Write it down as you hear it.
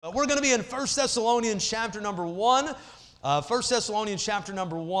We're going to be in 1 Thessalonians chapter number 1. 1 Thessalonians chapter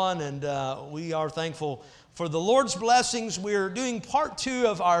number 1, and we are thankful for the Lord's blessings. We're doing part 2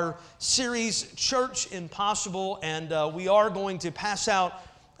 of our series, Church Impossible, and we are going to pass out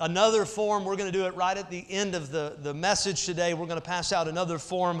another form. We're going to do it right at the end of the message today. We're going to pass out another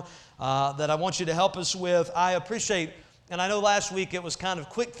form that I want you to help us with. I appreciate, and I know last week it was kind of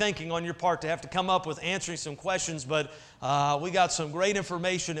quick thinking on your part to have to come up with answering some questions, but we got some great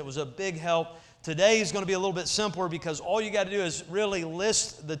information. It was a big help. Today is going to be a little bit simpler because all you got to do is really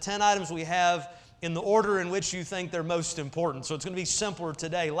list the 10 items we have in the order in which you think they're most important. So it's going to be simpler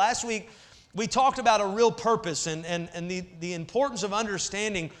today. Last week, we talked about a real purpose and the importance of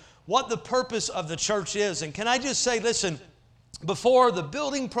understanding what the purpose of the church is. And can I just say, listen, before the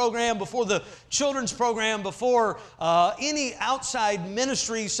building program, before the children's program, before any outside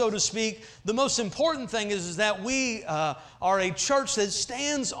ministry, so to speak, the most important thing is that we are a church that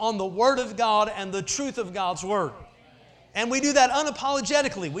stands on the Word of God and the truth of God's Word. And we do that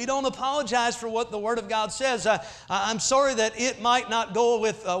unapologetically. We don't apologize for what the Word of God says. I'm sorry that it might not go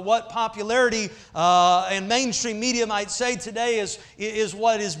with what popularity and mainstream media might say today is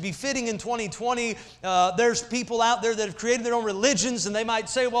what is befitting in 2020. There's people out there that have created their own religions, and they might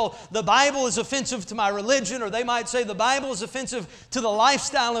say, well, the Bible is offensive to my religion, or they might say the Bible is offensive to the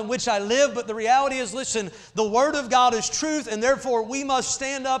lifestyle in which I live. But the reality is, listen, the Word of God is truth, and therefore we must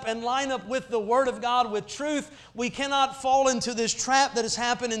stand up and line up with the Word of God with truth. We cannot fall into this trap that has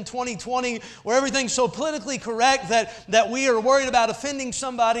happened in 2020 where everything's so politically correct that we are worried about offending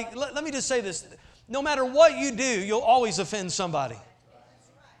somebody. Let me just say this. No matter what you do, you'll always offend somebody.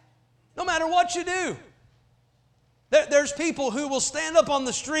 No matter what you do. There's people who will stand up on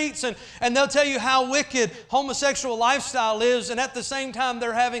the streets and they'll tell you how wicked homosexual lifestyle is, and at the same time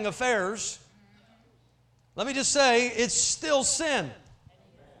they're having affairs. Let me just say, it's still sin.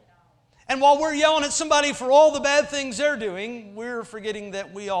 And while we're yelling at somebody for all the bad things they're doing, we're forgetting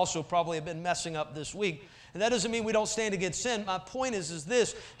that we also probably have been messing up this week. And that doesn't mean we don't stand against sin. My point is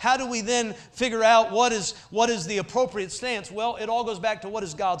this: how do we then figure out what is the appropriate stance? Well, it all goes back to what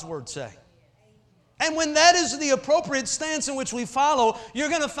does God's Word say. And when that is the appropriate stance in which we follow, you're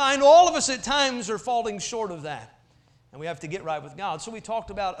going to find all of us at times are falling short of that. And we have to get right with God. So we talked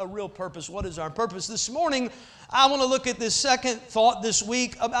about a real purpose. What is our purpose? This morning, I want to look at this second thought this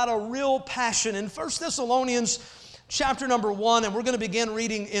week about a real passion. In 1 Thessalonians chapter number 1, and we're going to begin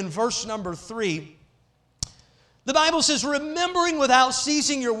reading in verse number 3. The Bible says, remembering without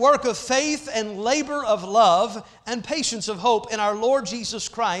ceasing your work of faith and labor of love and patience of hope in our Lord Jesus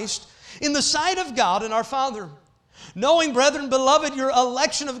Christ, in the sight of God and our Father. Knowing, brethren, beloved, your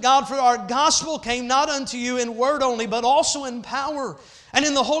election of God, for our gospel came not unto you in word only, but also in power, and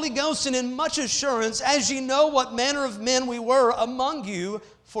in the Holy Ghost, and in much assurance, as ye know what manner of men we were among you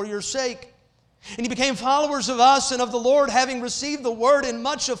for your sake. And ye became followers of us and of the Lord, having received the word in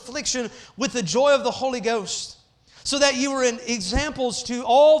much affliction with the joy of the Holy Ghost. So that you were in examples to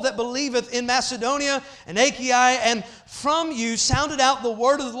all that believeth in Macedonia and Achaia, and from you sounded out the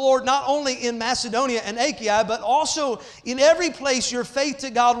word of the Lord, not only in Macedonia and Achaia, but also in every place your faith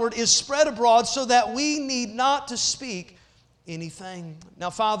to Godward is spread abroad, so that we need not to speak anything. Now,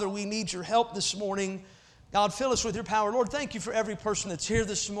 Father, we need your help this morning. God, fill us with your power. Lord, thank you for every person that's here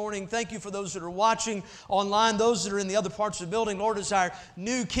this morning. Thank you for those that are watching online, those that are in the other parts of the building. Lord, as our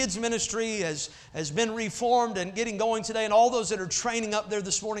new kids ministry has been reformed and getting going today, and all those that are training up there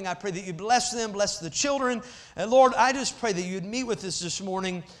this morning, I pray that you bless them, bless the children. And Lord, I just pray that you'd meet with us this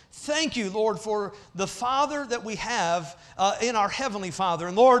morning. Thank you, Lord, for the Father that we have in our Heavenly Father.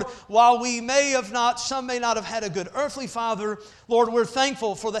 And Lord, while some may not have had a good earthly father, Lord, we're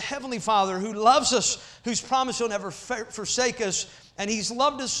thankful for the Heavenly Father who loves us, who's promised He'll never forsake us. And He's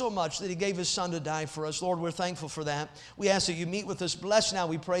loved us so much that He gave His Son to die for us. Lord, we're thankful for that. We ask that you meet with us. Bless now,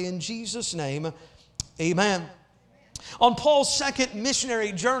 we pray in Jesus' name. Amen. On Paul's second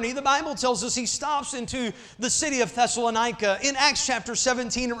missionary journey, the Bible tells us he stops into the city of Thessalonica. In Acts chapter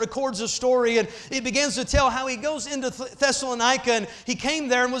 17, it records a story, and it begins to tell how he goes into Thessalonica, and he came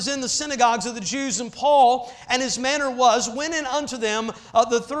there and was in the synagogues of the Jews. And Paul, and his manner was, went in unto them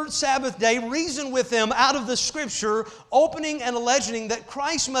the third Sabbath day, reasoned with them out of the Scripture, opening and alleging that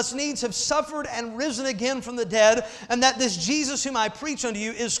Christ must needs have suffered and risen again from the dead, and that this Jesus whom I preach unto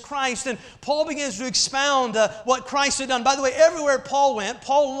you is Christ. And Paul begins to expound what Christ Christ had done. By the way, everywhere Paul went,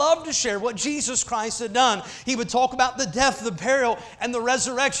 Paul loved to share what Jesus Christ had done. He would talk about the death, the burial, and the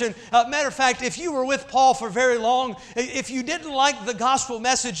resurrection. Matter of fact, if you were with Paul for very long, if you didn't like the gospel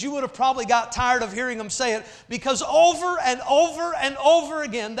message, you would have probably got tired of hearing him say it, because over and over and over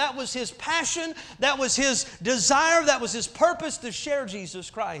again, that was his passion, that was his desire, that was his purpose, to share Jesus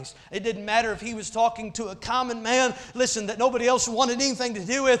Christ. It didn't matter if he was talking to a common man, listen, that nobody else wanted anything to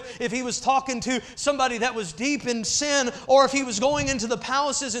do with, if he was talking to somebody that was deep in sin, or if he was going into the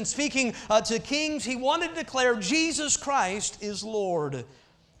palaces and speaking to kings. He wanted to declare Jesus Christ is Lord.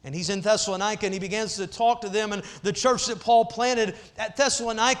 And he's in Thessalonica, and he begins to talk to them. And the church that Paul planted at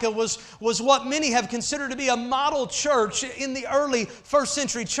Thessalonica was what many have considered to be a model church in the early first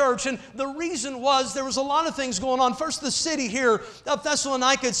century church. And the reason was there was a lot of things going on. First, the city here of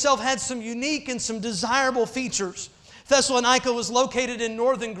Thessalonica itself had some unique and some desirable features. Thessalonica was located in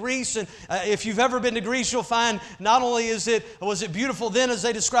northern Greece, and if you've ever been to Greece, you'll find not only was it beautiful then as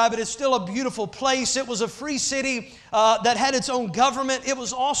they describe it, it's still a beautiful place. It was a free city that had its own government. It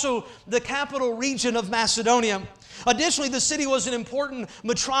was also the capital region of Macedonia. Additionally, the city was an important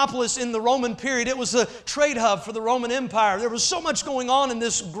metropolis in the Roman period. It was a trade hub for the Roman Empire. There was so much going on in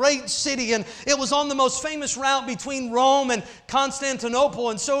this great city, and it was on the most famous route between Rome and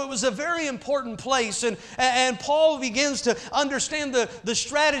Constantinople, and so it was a very important place. And Paul begins to understand the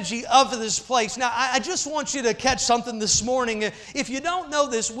strategy of this place. Now, I just want you to catch something this morning. If you don't know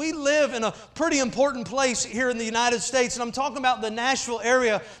this, we live in a pretty important place here in the United States, and I'm talking about the Nashville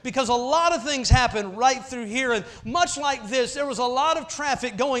area, because a lot of things happen right through here. And much like this, there was a lot of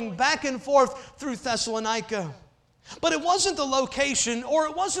traffic going back and forth through Thessalonica. But it wasn't the location, or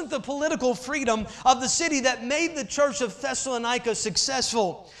it wasn't the political freedom of the city that made the church of Thessalonica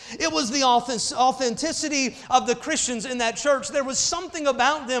successful. It was the authenticity of the Christians in that church. There was something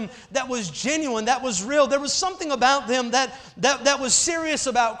about them that was genuine, that was real. There was something about them that was serious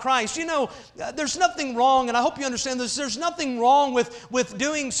about Christ. You know, there's nothing wrong, and I hope you understand this, there's nothing wrong with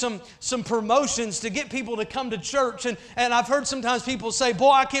doing some promotions to get people to come to church. And I've heard sometimes people say,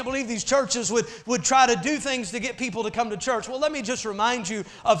 boy, I can't believe these churches would try to do things to get people to come to church. Well, let me just remind you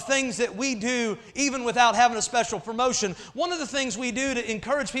of things that we do even without having a special promotion. One of the things we do to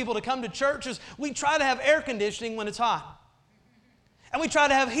encourage people to come to church is we try to have air conditioning when it's hot. And we try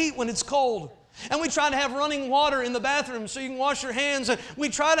to have heat when it's cold. And we try to have running water in the bathroom so you can wash your hands. And we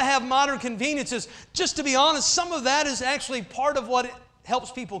try to have modern conveniences. Just to be honest, some of that is actually part of what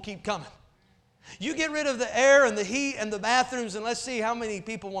helps people keep coming. You get rid of the air and the heat and the bathrooms, and let's see how many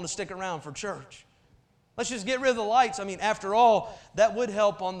people want to stick around for church. Let's just get rid of the lights. I mean, after all, that would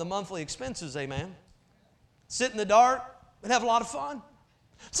help on the monthly expenses, amen? Sit in the dark and have a lot of fun.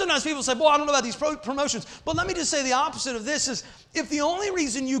 Sometimes people say, boy, I don't know about these promotions. But let me just say the opposite of this is, if the only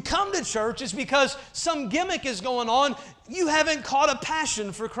reason you come to church is because some gimmick is going on, you haven't caught a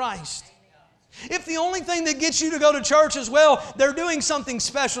passion for Christ. If the only thing that gets you to go to church is, well, they're doing something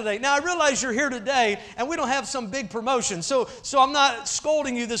special today. Now, I realize you're here today and we don't have some big promotion. So I'm not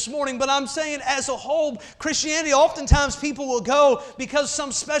scolding you this morning, but I'm saying as a whole, Christianity, oftentimes people will go because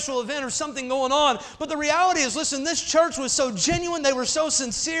some special event or something going on. But the reality is, listen, this church was so genuine. They were so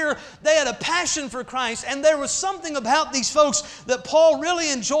sincere. They had a passion for Christ. And there was something about these folks that Paul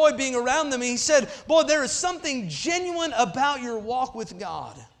really enjoyed being around them. And he said, boy, there is something genuine about your walk with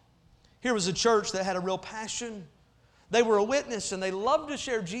God. Here was a church that had a real passion. They were a witness, and they loved to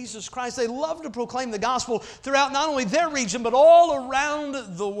share Jesus Christ. They loved to proclaim the gospel throughout not only their region, but all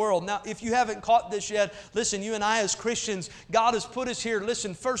around the world. Now, if you haven't caught this yet, listen, you and I as Christians, God has put us here,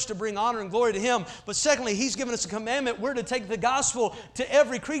 listen, first to bring honor and glory to Him, but secondly, He's given us a commandment. We're to take the gospel to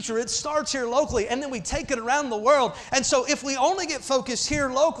every creature. It starts here locally, and then we take it around the world. And so if we only get focused here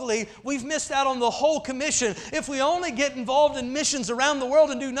locally, we've missed out on the whole commission. If we only get involved in missions around the world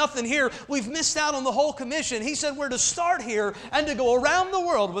and do nothing here, we've missed out on the whole commission. He said we're to start here and to go around the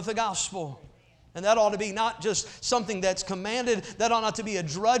world with the gospel. And that ought to be not just something that's commanded. That ought not to be a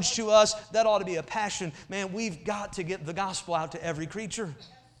drudge to us. That ought to be a passion. Man, we've got to get the gospel out to every creature.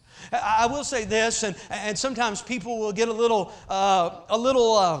 I will say this, and sometimes people will get a little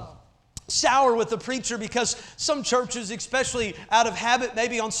sour with the preacher, because some churches, especially out of habit,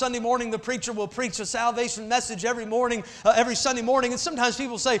 maybe on Sunday morning the preacher will preach a salvation message every Sunday morning, and sometimes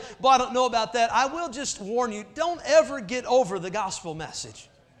people say, boy, I don't know about that. I will just warn you, don't ever get over the gospel message.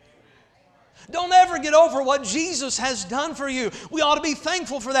 Don't ever get over what Jesus has done for you. We ought to be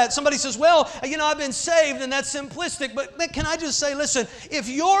thankful for that. Somebody says, well, I've been saved, and that's simplistic, but can I just say, listen, if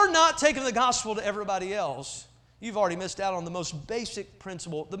you're not taking the gospel to everybody else, you've already missed out on the most basic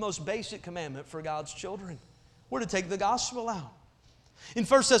principle, the most basic commandment for God's children. We're to take the gospel out. In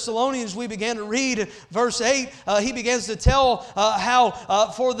 1 Thessalonians, we began to read verse 8. He begins to tell how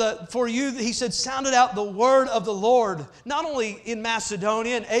for you, he said, sounded out the word of the Lord, not only in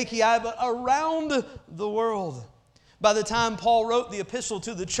Macedonia and Achaia, but around the world. By the time Paul wrote the epistle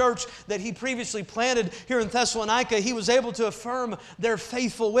to the church that he previously planted here in Thessalonica, he was able to affirm their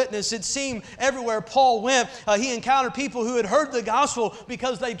faithful witness. It seemed everywhere Paul went, he encountered people who had heard the gospel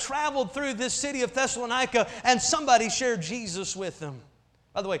because they traveled through this city of Thessalonica and somebody shared Jesus with them.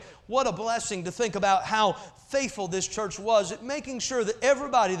 By the way, what a blessing to think about how faithful this church was at making sure that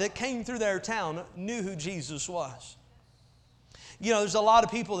everybody that came through their town knew who Jesus was. You know, there's a lot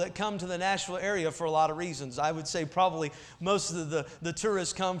of people that come to the Nashville area for a lot of reasons. I would say probably most of the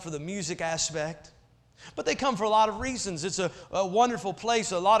tourists come for the music aspect. But they come for a lot of reasons. It's a wonderful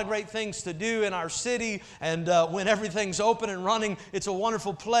place, a lot of great things to do in our city. And when everything's open and running, it's a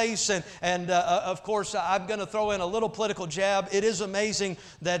wonderful place. And of course, I'm going to throw in a little political jab. It is amazing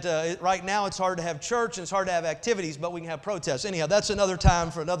that right now it's hard to have church and it's hard to have activities, but we can have protests. Anyhow, that's another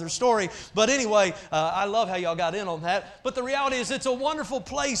time for another story. But anyway, I love how y'all got in on that. But the reality is it's a wonderful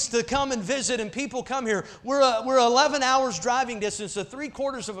place to come and visit, and people come here. We're 11 hours driving distance to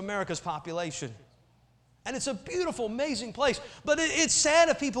 3/4 of America's population. And it's a beautiful, amazing place. But it's sad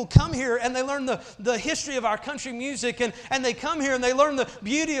if people come here and they learn the history of our country music, and they come here and they learn the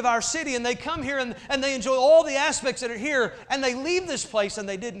beauty of our city, and they come here and they enjoy all the aspects that are here, and they leave this place and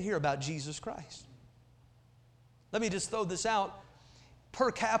they didn't hear about Jesus Christ. Let me just throw this out. Per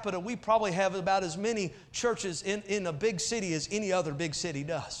capita, we probably have about as many churches in a big city as any other big city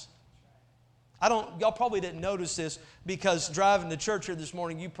does. Y'all probably didn't notice this because driving to church here this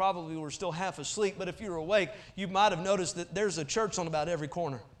morning, you probably were still half asleep. But if you were awake, you might have noticed that there's a church on about every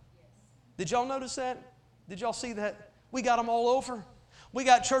corner. Did y'all notice that? Did y'all see that? We got them all over. We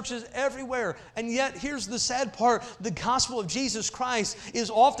got churches everywhere. And yet, here's the sad part. The gospel of Jesus Christ is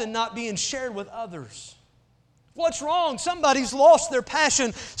often not being shared with others. What's wrong? Somebody's lost their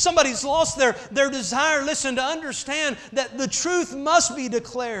passion. Somebody's lost their desire, listen, to understand that the truth must be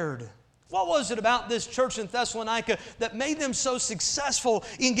declared. What was it about this church in Thessalonica that made them so successful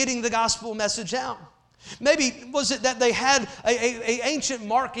in getting the gospel message out? Maybe was it that they had an ancient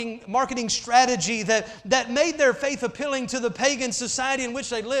marketing strategy that made their faith appealing to the pagan society in which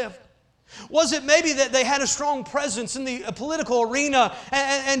they lived? Was it maybe that they had a strong presence in the political arena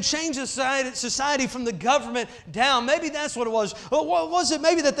and changed society from the government down? Maybe that's what it was. Or was it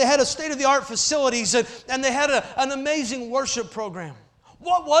maybe that they had a state-of-the-art facilities and they had an amazing worship program?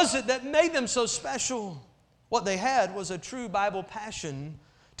 What was it that made them so special? What they had was a true Bible passion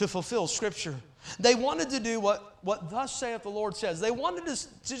to fulfill Scripture. They wanted to do what thus saith the Lord says. They wanted to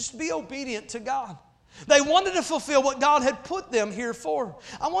just be obedient to God. They wanted to fulfill what God had put them here for.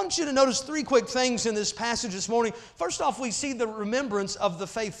 I want you to notice 3 quick things in this passage this morning. First off, we see the remembrance of the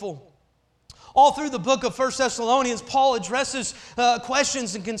faithful. All through the book of 1 Thessalonians, Paul addresses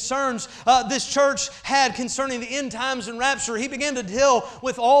questions and concerns this church had concerning the end times and rapture. He began to deal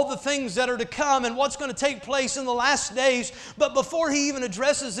with all the things that are to come and what's going to take place in the last days. But before he even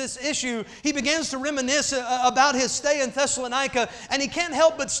addresses this issue, he begins to reminisce about his stay in Thessalonica, and he can't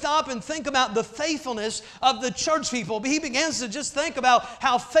help but stop and think about the faithfulness of the church people. He begins to just think about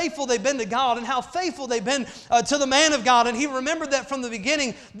how faithful they've been to God and how faithful they've been to the man of God. And he remembered that from the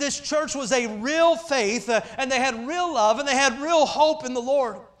beginning, this church was a real faith, and they had real love, and they had real hope in the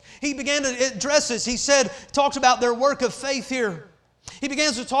Lord. He began to address this. He talks about their work of faith here. He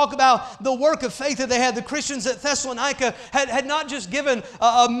begins to talk about the work of faith that they had. The Christians at Thessalonica had not just given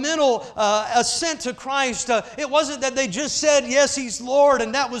a mental assent to Christ. It wasn't that they just said, yes, He's Lord,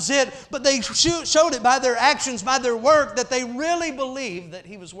 and that was it. But they showed it by their actions, by their work, that they really believed that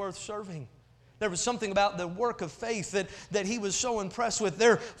He was worth serving. There was something about the work of faith that he was so impressed with.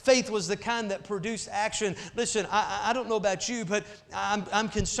 Their faith was the kind that produced action. Listen, I don't know about you, but I'm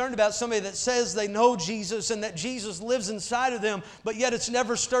concerned about somebody that says they know Jesus and that Jesus lives inside of them, but yet it's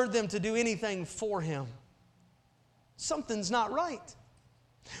never stirred them to do anything for Him. Something's not right.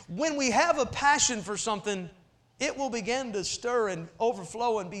 When we have a passion for something, it will begin to stir and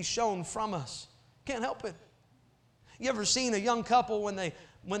overflow and be shown from us. Can't help it. You ever seen a young couple when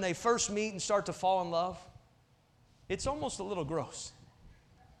they first meet and start to fall in love? It's almost a little gross.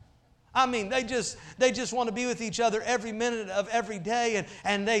 I mean, they just want to be with each other every minute of every day,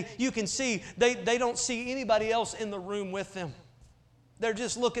 and you can see they don't see anybody else in the room with them. They're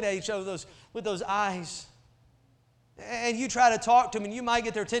just looking at each other with those eyes. And you try to talk to them, and you might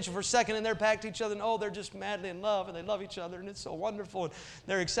get their attention for a second, and they're back to each other, and they're just madly in love, and they love each other, and it's so wonderful. And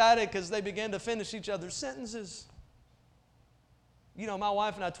they're excited because they begin to finish each other's sentences. You know, my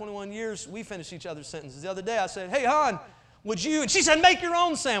wife and I, 21 years, we finish each other's sentences. The other day I said, hey, hon, would you? And she said, make your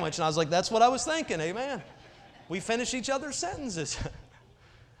own sandwich. And I was like, that's what I was thinking, amen. We finish each other's sentences.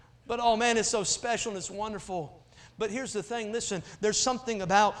 But oh man, it's so special and it's wonderful. But here's the thing, listen, there's something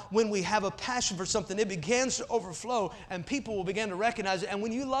about when we have a passion for something, it begins to overflow and people will begin to recognize it. And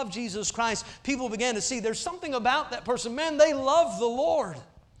when you love Jesus Christ, people begin to see there's something about that person. Man, they love the Lord.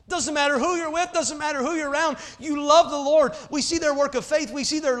 Doesn't matter who you're with, doesn't matter who you're around, you love the Lord. We see their work of faith, we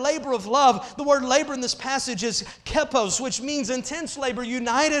see their labor of love. The word labor in this passage is kepos, which means intense labor,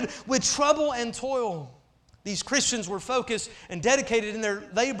 united with trouble and toil. These Christians were focused and dedicated in their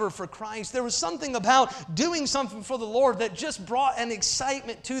labor for Christ. There was something about doing something for the Lord that just brought an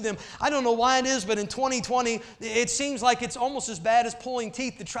excitement to them. I don't know why it is, but in 2020, it seems like it's almost as bad as pulling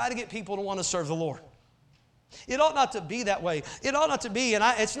teeth to try to get people to want to serve the Lord. It ought not to be that way. It ought not to be, and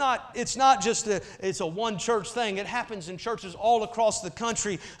it's not just it's a one church thing. It happens in churches all across the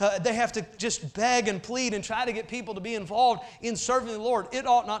country. They have to just beg and plead and try to get people to be involved in serving the Lord. It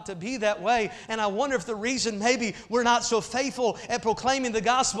ought not to be that way. And I wonder if the reason maybe we're not so faithful at proclaiming the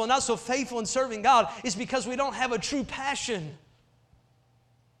gospel, not so faithful in serving God, is because we don't have a true passion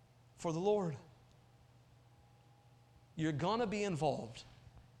for the Lord. You're going to be involved,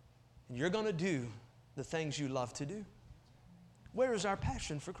 and you're going to do the things you love to do. Where is our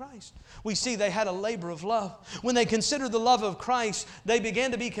passion for Christ? We see they had a labor of love. When they considered the love of Christ, they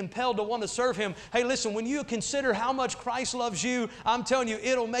began to be compelled to want to serve Him. Hey, listen, when you consider how much Christ loves you, I'm telling you,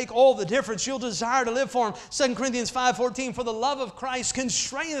 it'll make all the difference. You'll desire to live for Him. 2 Corinthians 5:14, for the love of Christ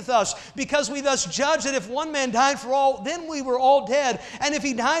constraineth us, because we thus judge that if one man died for all, then we were all dead. And if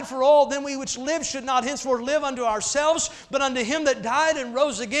He died for all, then we which live should not henceforth live unto ourselves, but unto Him that died and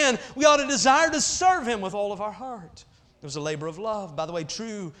rose again. We ought to desire to serve Him with all of our heart. It was a labor of love. By the way,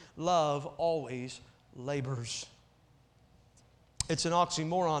 true love always labors. It's an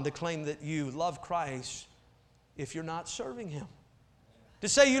oxymoron to claim that you love Christ if you're not serving Him. To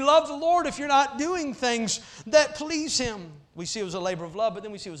say you love the Lord if you're not doing things that please Him. We see it was a labor of love, but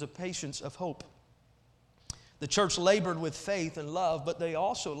then we see it was a patience of hope. The church labored with faith and love, but they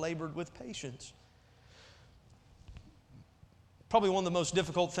also labored with patience. Probably one of the most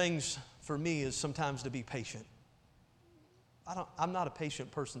difficult things for me is sometimes to be patient. I'm not a patient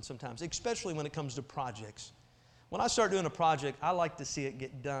person sometimes, especially when it comes to projects. When I start doing a project, I like to see it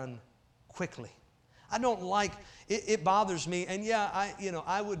get done quickly. I don't like, it bothers me, and yeah,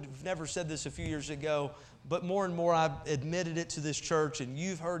 I would have never said this a few years ago, but more and more I've admitted it to this church, and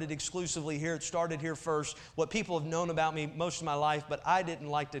you've heard it exclusively here. It started here first. What people have known about me most of my life, but I didn't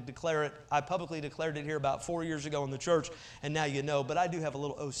like to declare it. I publicly declared it here about 4 years ago in the church, and now you know, but I do have a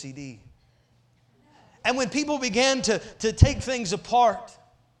little OCD. And when people began to take things apart,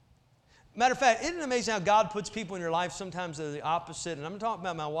 matter of fact, isn't it amazing how God puts people in your life sometimes that are the opposite? And I'm talking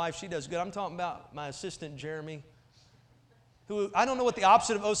about my wife, she does good. I'm talking about my assistant, Jeremy, who I don't know what the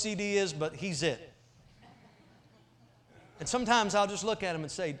opposite of OCD is, but he's it. And sometimes I'll just look at him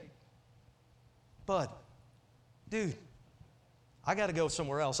and say, Bud, dude, I got to go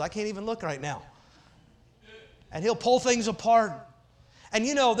somewhere else. I can't even look right now. And he'll pull things apart. And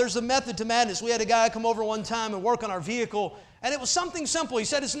you know, there's a method to madness. We had a guy come over one time and work on our vehicle, and it was something simple. He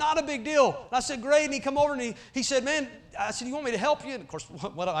said, it's not a big deal. And I said, great. And he come over and he said, man, I said, you want me to help you? And of course,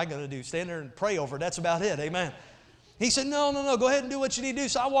 what am I going to do? Stand there and pray over it. That's about it. Amen. He said, no, go ahead and do what you need to do.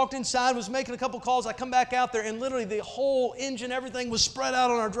 So I walked inside, was making a couple calls. I come back out there, and literally the whole engine, everything was spread out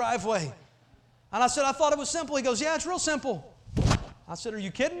on our driveway. And I said, I thought it was simple. He goes, yeah, it's real simple. I said, are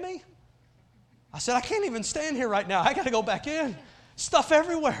you kidding me? I said, I can't even stand here right now. I got to go back in. Stuff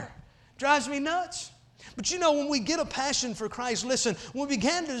everywhere. Drives me nuts. But you know, when we get a passion for Christ, listen, when we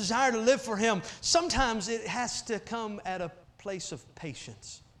begin to desire to live for Him, sometimes it has to come at a place of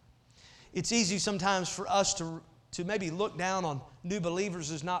patience. It's easy sometimes for us to maybe look down on new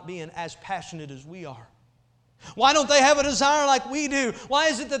believers as not being as passionate as we are. Why don't they have a desire like we do? Why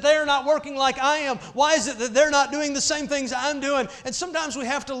is it that they're not working like I am? Why is it that they're not doing the same things I'm doing? And sometimes we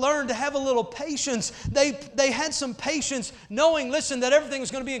have to learn to have a little patience. They had some patience knowing, listen, that everything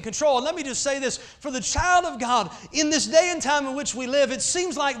was going to be in control. And let me just say this, for the child of God, in this day and time in which we live, it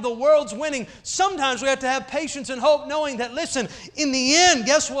seems like the world's winning. Sometimes we have to have patience and hope knowing that, listen, in the end,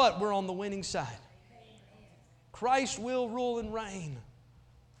 guess what? We're on the winning side. Christ will rule and reign.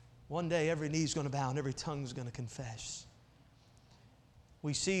 One day every knee is going to bow and every tongue is going to confess.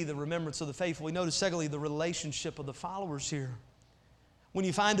 We see the remembrance of the faithful. We notice, secondly, the relationship of the followers here. When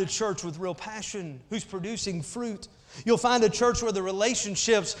you find a church with real passion, who's producing fruit, you'll find a church where the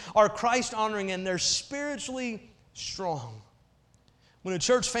relationships are Christ-honoring and they're spiritually strong. When a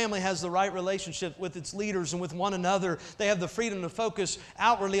church family has the right relationship with its leaders and with one another, they have the freedom to focus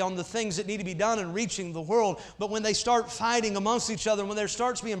outwardly on the things that need to be done in reaching the world. But when they start fighting amongst each other, when there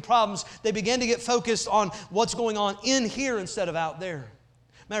starts being problems, they begin to get focused on what's going on in here instead of out there.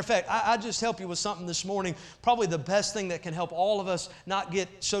 Matter of fact, I just help you with something this morning. Probably the best thing that can help all of us not get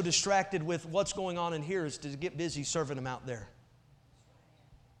so distracted with what's going on in here is to get busy serving them out there.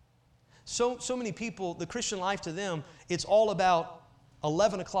 So many people, the Christian life to them, it's all about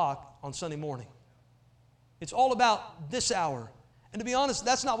 11 o'clock on Sunday morning. It's all about this hour. And to be honest,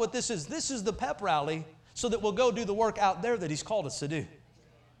 that's not what this is. This is the pep rally so that we'll go do the work out there that He's called us to do.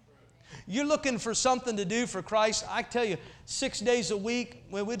 You're looking for something to do for Christ. I tell you, 6 days a week,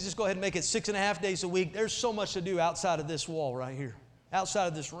 well, we'll just go ahead and make it 6.5 days a week. There's so much to do outside of this wall right here, outside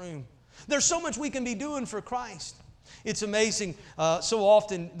of this room. There's so much we can be doing for Christ. It's amazing. So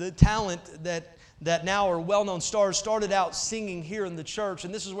often the talent that now are well-known stars started out singing here in the church,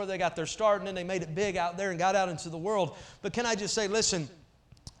 and this is where they got their start, and then they made it big out there and got out into the world. But can I just say, listen,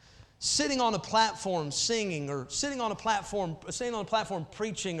 sitting on a platform singing, or sitting on a platform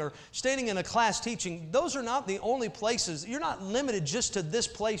preaching, or standing in a class teaching, those are not the only places. You're not limited just to this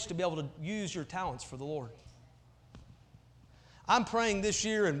place to be able to use your talents for the Lord. I'm praying this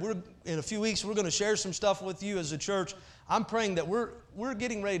year, and in a few weeks we're going to share some stuff with you as a church. I'm praying that we're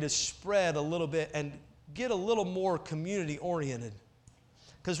getting ready to spread a little bit and get a little more community oriented.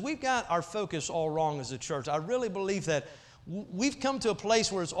 Because we've got our focus all wrong as a church. I really believe that we've come to a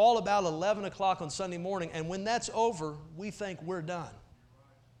place where it's all about 11 o'clock on Sunday morning, and when that's over, we think we're done.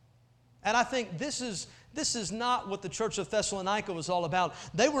 And I think this is not what the church of Thessalonica was all about.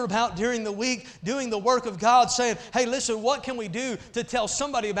 They were about during the week doing the work of God, saying, hey, listen, what can we do to tell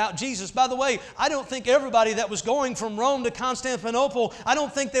somebody about Jesus? By the way, I don't think everybody that was going from Rome to Constantinople, I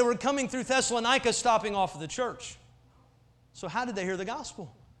don't think they were coming through Thessalonica stopping off of the church. So how did they hear the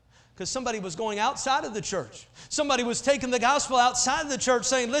gospel? Because somebody was going outside of the church. Somebody was taking the gospel outside of the church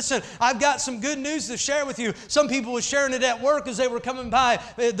saying, listen, I've got some good news to share with you. Some people were sharing it at work as they were coming by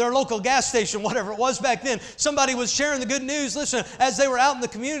their local gas station, whatever it was back then. Somebody was sharing the good news. Listen, as they were out in the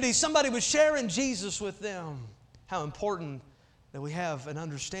community, somebody was sharing Jesus with them. How important that we have an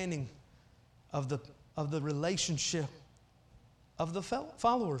understanding of the relationship of the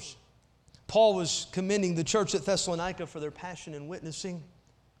followers. Paul was commending the church at Thessalonica for their passion in witnessing.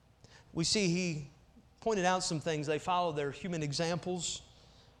 We see he pointed out some things. They follow their human examples.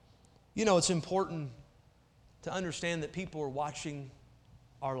 You know, it's important to understand that people are watching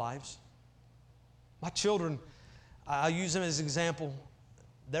our lives. My children, I use them as an example.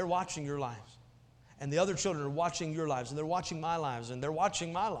 They're watching your lives. And the other children are watching your lives. And they're watching my lives. And they're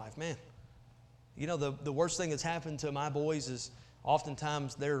watching my life. Man, you know, the worst thing that's happened to my boys is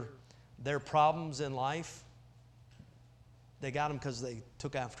oftentimes their problems in life, they got them because they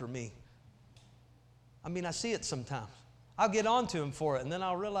took after me. I mean, I see it sometimes. I'll get on to them for it, and then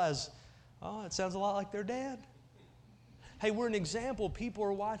I'll realize, oh, it sounds a lot like their dad. Hey, we're an example. People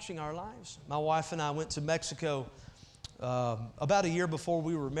are watching our lives. My wife and I went to Mexico about a year before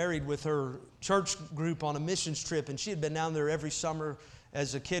we were married with her church group on a missions trip, and she had been down there every summer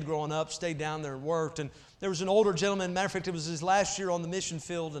as a kid growing up, stayed down there and worked. And there was an older gentleman, matter of fact, it was his last year on the mission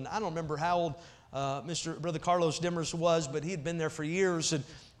field, and I don't remember how old Brother Carlos Demers was, but he had been there for years, and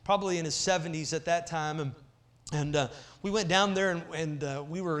probably in his 70s at that time. And we went down there, and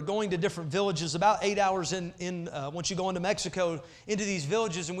we were going to different villages, about 8 hours in once you go into Mexico, into these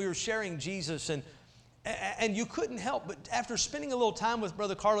villages, and we were sharing Jesus. And you couldn't help but, after spending a little time with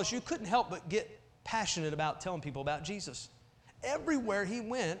Brother Carlos, you couldn't help but get passionate about telling people about Jesus. Everywhere he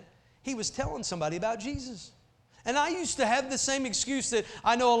went, he was telling somebody about Jesus. And I used to have the same excuse that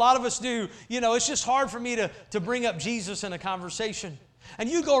I know a lot of us do. You know, it's just hard for me to bring up Jesus in a conversation. And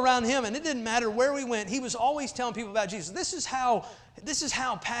you go around him, and it didn't matter where we went. He was always telling people about Jesus. This is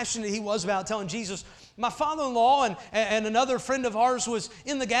how passionate he was about telling Jesus. My father-in-law and another friend of ours was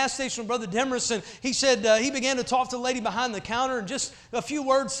in the gas station with Brother Demers, and he said he began to talk to the lady behind the counter, and just a few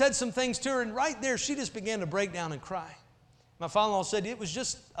words, said some things to her, and right there she just began to break down and cry. My father-in-law said it was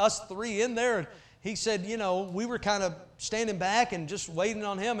just us three in there, and he said, you know, we were kind of standing back and just waiting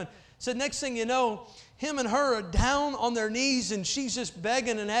on him, and said next thing you know, him and her are down on their knees, and she's just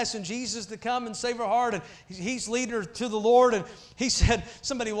begging and asking Jesus to come and save her heart, and he's leading her to the Lord. And he said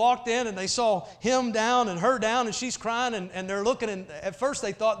somebody walked in, and they saw him down and her down, and she's crying, and they're looking, and at first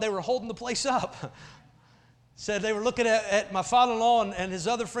they thought they were holding the place up. Said they were looking at my father-in-law and his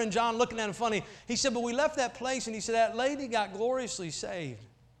other friend John, looking at him funny. He said, but we left that place, and he said, that lady got gloriously saved.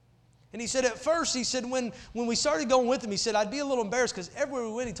 And he said at first, he said when we started going with him, he said, I'd be a little embarrassed because everywhere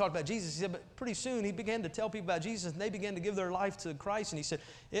we went, he talked about Jesus. He said, but pretty soon he began to tell people about Jesus, and they began to give their life to Christ. And he said,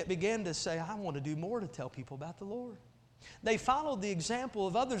 it began to say, I want to do more to tell people about the Lord. They followed the example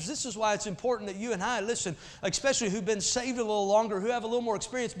of others. This is why it's important that you and I, listen, especially who've been saved a little longer, who have a little more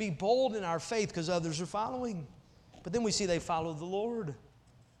experience, be bold in our faith because others are following. But then we see they followed the Lord.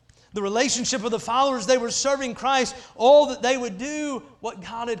 The relationship of the followers, they were serving Christ, all that they would do what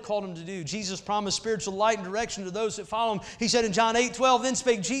God had called them to do. Jesus promised spiritual light and direction to those that follow Him. He said in John 8:12, then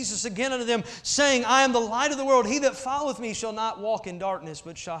spake Jesus again unto them, saying, I am the light of the world. He that followeth me shall not walk in darkness,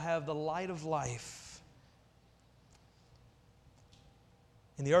 but shall have the light of life.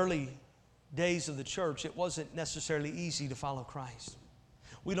 In the early days of the church, it wasn't necessarily easy to follow Christ.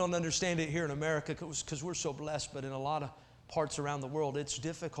 We don't understand it here in America because we're so blessed, but in a lot of parts around the world, it's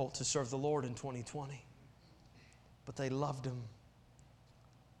difficult to serve the Lord in 2020. But they loved Him.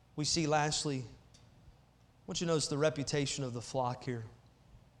 We see lastly, I want you to notice the reputation of the flock here.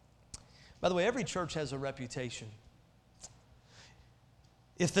 By the way, every church has a reputation.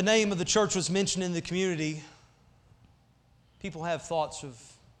 If the name of the church was mentioned in the community, people have thoughts of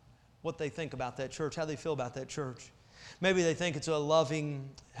what they think about that church, how they feel about that church. Maybe they think it's a loving,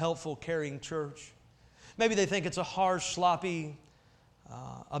 helpful, caring church. Maybe they think it's a harsh, sloppy,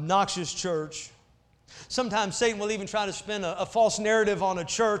 obnoxious church. Sometimes Satan will even try to spin a false narrative on a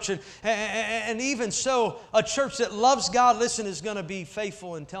church. And even so, a church that loves God, listen, is going to be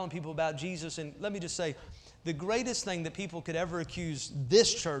faithful in telling people about Jesus. And let me just say, the greatest thing that people could ever accuse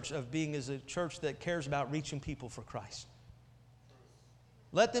this church of being is a church that cares about reaching people for Christ.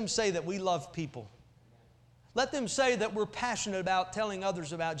 Let them say that we love people. Let them say that we're passionate about telling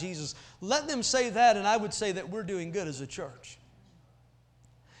others about Jesus. Let them say that, and I would say that we're doing good as a church.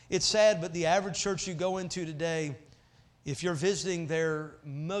 It's sad, but the average church you go into today, if you're visiting there,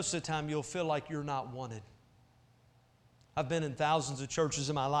 most of the time you'll feel like you're not wanted. I've been in thousands of churches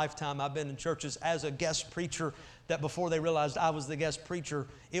in my lifetime. I've been in churches as a guest preacher that before they realized I was the guest preacher,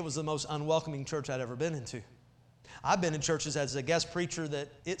 it was the most unwelcoming church I'd ever been into. I've been in churches as a guest preacher that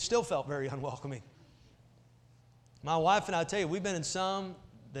it still felt very unwelcoming. My wife and I tell you, we've been in some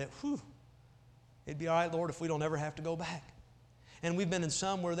that, it'd be all right, Lord, if we don't ever have to go back. And we've been in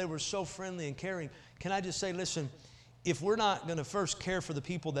some where they were so friendly and caring. Can I just say, listen, if we're not going to first care for the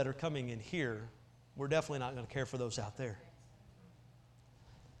people that are coming in here, we're definitely not going to care for those out there.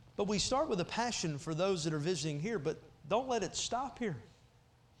 But we start with a passion for those that are visiting here, but don't let it stop here.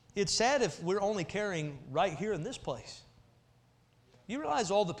 It's sad if we're only caring right here in this place. You realize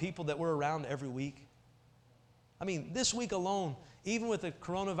all the people that we're around every week? I mean, this week alone, even with the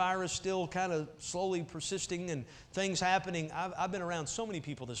coronavirus still kind of slowly persisting and things happening, I've been around so many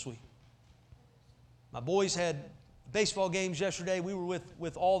people this week. My boys had baseball games yesterday. We were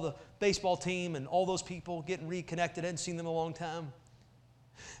with all the baseball team and all those people getting reconnected. I hadn't seen them in a long time.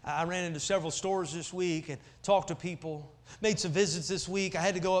 I ran into several stores this week and talked to people. Made some visits this week. I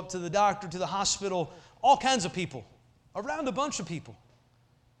had to go up to the doctor, to the hospital. All kinds of people, around a bunch of people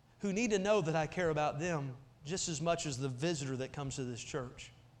who need to know that I care about them just as much as the visitor that comes to this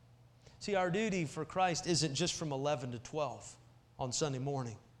church. See, our duty for Christ isn't just from 11 to 12 on Sunday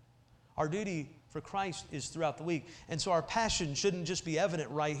morning. Our duty for Christ is throughout the week. And so our passion shouldn't just be evident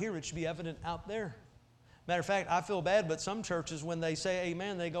right here, it should be evident out there. Matter of fact, I feel bad, but some churches, when they say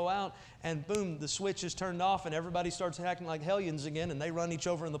amen, they go out and boom, the switch is turned off and everybody starts acting like hellions again and they run each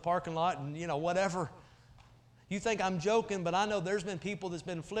other in the parking lot and, whatever. You think I'm joking, but I know there's been people that's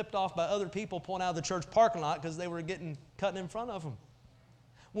been flipped off by other people pulling out of the church parking lot because they were getting cut in front of them.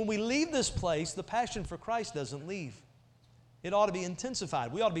 When we leave this place, the passion for Christ doesn't leave. It ought to be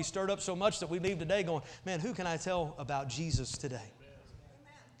intensified. We ought to be stirred up so much that we leave today going, man, who can I tell about Jesus today?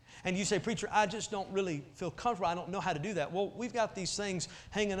 And you say, preacher, I just don't really feel comfortable. I don't know how to do that. Well, we've got these things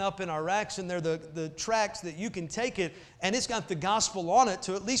hanging up in our racks, and they're the tracts that you can take it, and it's got the gospel on it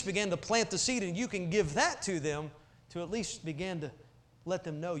to at least begin to plant the seed, and you can give that to them to at least begin to let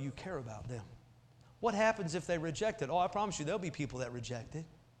them know you care about them. What happens if they reject it? Oh, I promise you, there'll be people that reject it.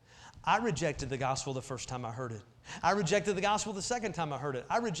 I rejected the gospel the first time I heard it. I rejected the gospel the second time I heard it.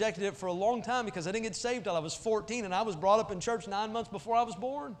 I rejected it for a long time because I didn't get saved till I was 14, and I was brought up in church 9 months before I was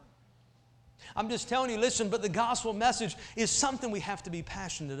born. I'm just telling you, listen, but the gospel message is something we have to be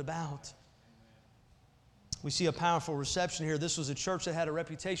passionate about. We see a powerful reception here. This was a church that had a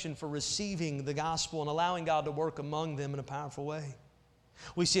reputation for receiving the gospel and allowing God to work among them in a powerful way.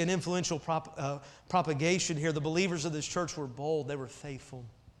 We see an influential propagation here. The believers of this church were bold. They were faithful.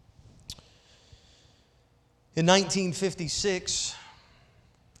 In 1956,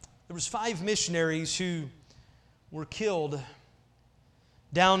 there was 5 missionaries who were killed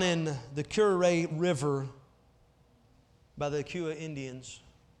down in the Curaray River by the Kiowa Indians.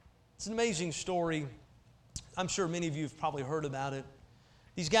 It's an amazing story. I'm sure many of you have probably heard about it.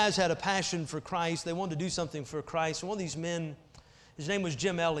 These guys had a passion for Christ. They wanted to do something for Christ. And one of these men, his name was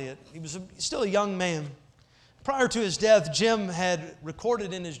Jim Elliot. He was still a young man. Prior to his death, Jim had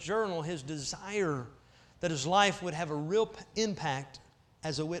recorded in his journal his desire that his life would have a real impact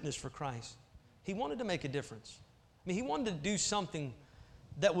as a witness for Christ. He wanted to make a difference. I mean, he wanted to do something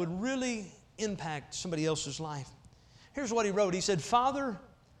that would really impact somebody else's life. Here's what he wrote. He said, "Father,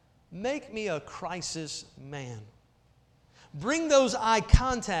 make me a crisis man. Bring those eye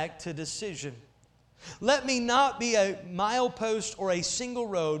contact to decision. Let me not be a milepost or a single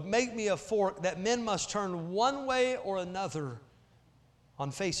road. Make me a fork that men must turn one way or another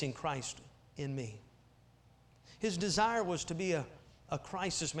on facing Christ in me." His desire was to be a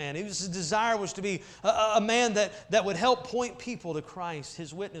crisis man. His desire was to be a man that would help point people to Christ.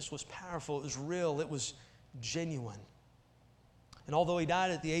 His witness was powerful. It was real. It was genuine. And although he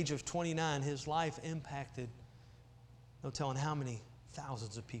died at the age of 29, his life impacted, no telling how many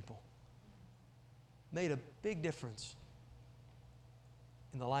thousands of people. Made a big difference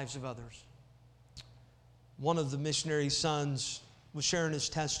in the lives of others. One of the missionary's sons was sharing his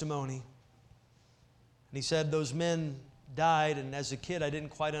testimony. And he said, those men died, and as a kid I didn't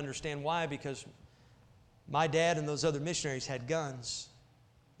quite understand why, because my dad and those other missionaries had guns.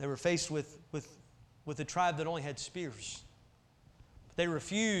 They were faced with a tribe that only had spears. But they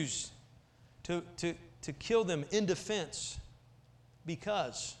refused to kill them in defense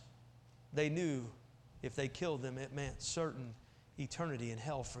because they knew if they killed them, it meant certain eternity in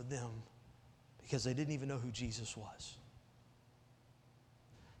hell for them, because they didn't even know who Jesus was.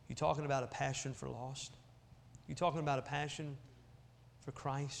 You talking about a passion for lost? You talking about a passion for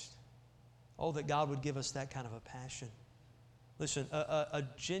Christ? Oh, that God would give us that kind of a passion. Listen, a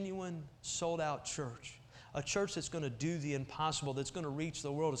genuine, sold-out church, a church that's going to do the impossible, that's going to reach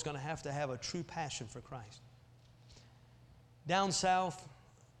the world, is going to have a true passion for Christ. Down south,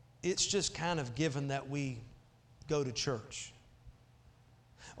 it's just kind of given that we go to church.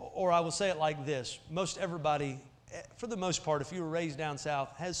 Or I will say it like this. Most everybody, for the most part, if you were raised down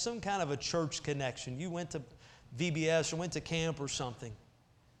south, has some kind of a church connection. You went to VBS or went to camp or something.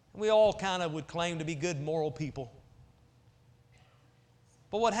 And we all kind of would claim to be good moral people.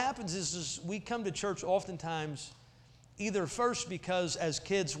 But what happens is we come to church oftentimes either first because as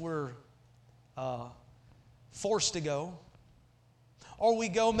kids we're forced to go, or we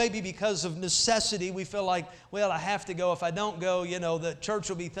go maybe because of necessity. We feel like, well, I have to go. If I don't go, the church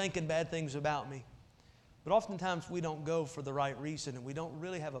will be thinking bad things about me. But oftentimes we don't go for the right reason, and we don't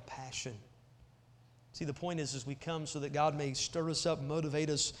really have a passion. See, the point is we come so that God may stir us up, motivate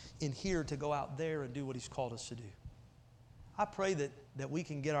us in here to go out there and do what He's called us to do. I pray that we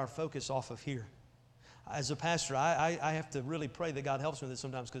can get our focus off of here. As a pastor, I have to really pray that God helps me with this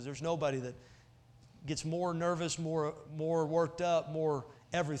sometimes, because there's nobody that gets more nervous, more worked up, more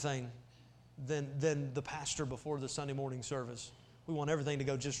everything than the pastor before the Sunday morning service. We want everything to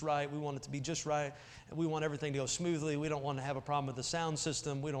go just right. We want it to be just right. We want everything to go smoothly. We don't want to have a problem with the sound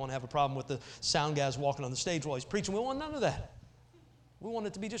system. We don't want to have a problem with the sound guys walking on the stage while he's preaching. We want none of that. We want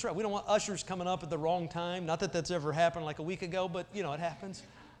it to be just right. We don't want ushers coming up at the wrong time. Not that that's ever happened like a week ago, but it happens.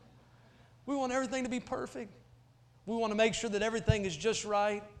 We want everything to be perfect. We want to make sure that everything is just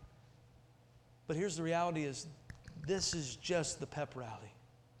right. But here's the reality is, this is just the pep rally.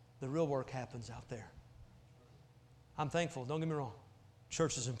 The real work happens out there. I'm thankful, don't get me wrong.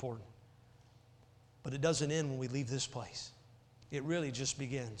 Church is important. But it doesn't end when we leave this place. It really just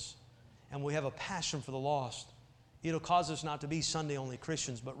begins. And we have a passion for the lost. It'll cause us not to be Sunday-only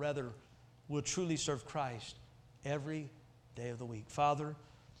Christians, but rather we'll truly serve Christ every day of the week. Father,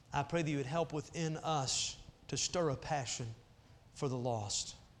 I pray that you would help within us to stir a passion for the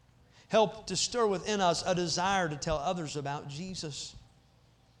lost. Help to stir within us a desire to tell others about Jesus.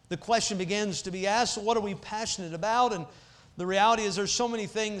 The question begins to be asked, what are we passionate about? And the reality is there's so many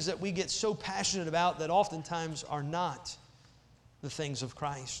things that we get so passionate about that oftentimes are not the things of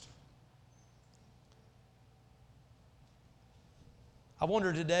Christ. I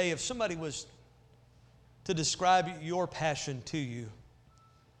wonder today if somebody was to describe your passion to you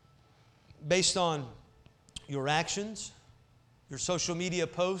based on your actions, your social media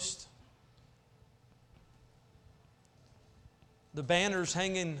posts, the banners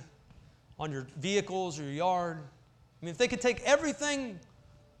hanging on your vehicles or your yard. I mean, if they could take everything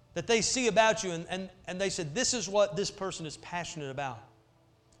that they see about you and they said, this is what this person is passionate about,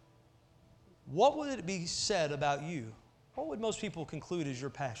 what would it be said about you? What would most people conclude is your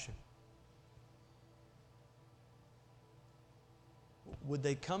passion? would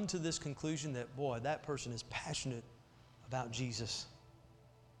they come to this conclusion that, boy, that person is passionate about Jesus?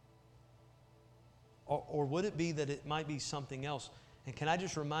 Or would it be that it might be something else? And can I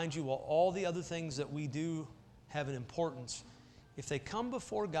just remind you, while all the other things that we do have an importance, if they come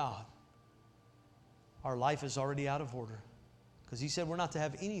before God, our life is already out of order. Because He said we're not to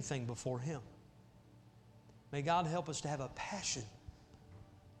have anything before Him. May God help us to have a passion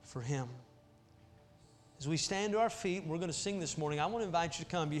for Him. As we stand to our feet, we're going to sing this morning. I want to invite you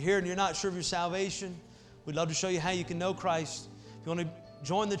to come. You're here and you're not sure of your salvation. We'd love to show you how you can know Christ. If you want to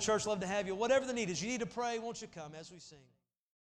join the church, love to have you. Whatever the need is, you need to pray, won't you come as we sing?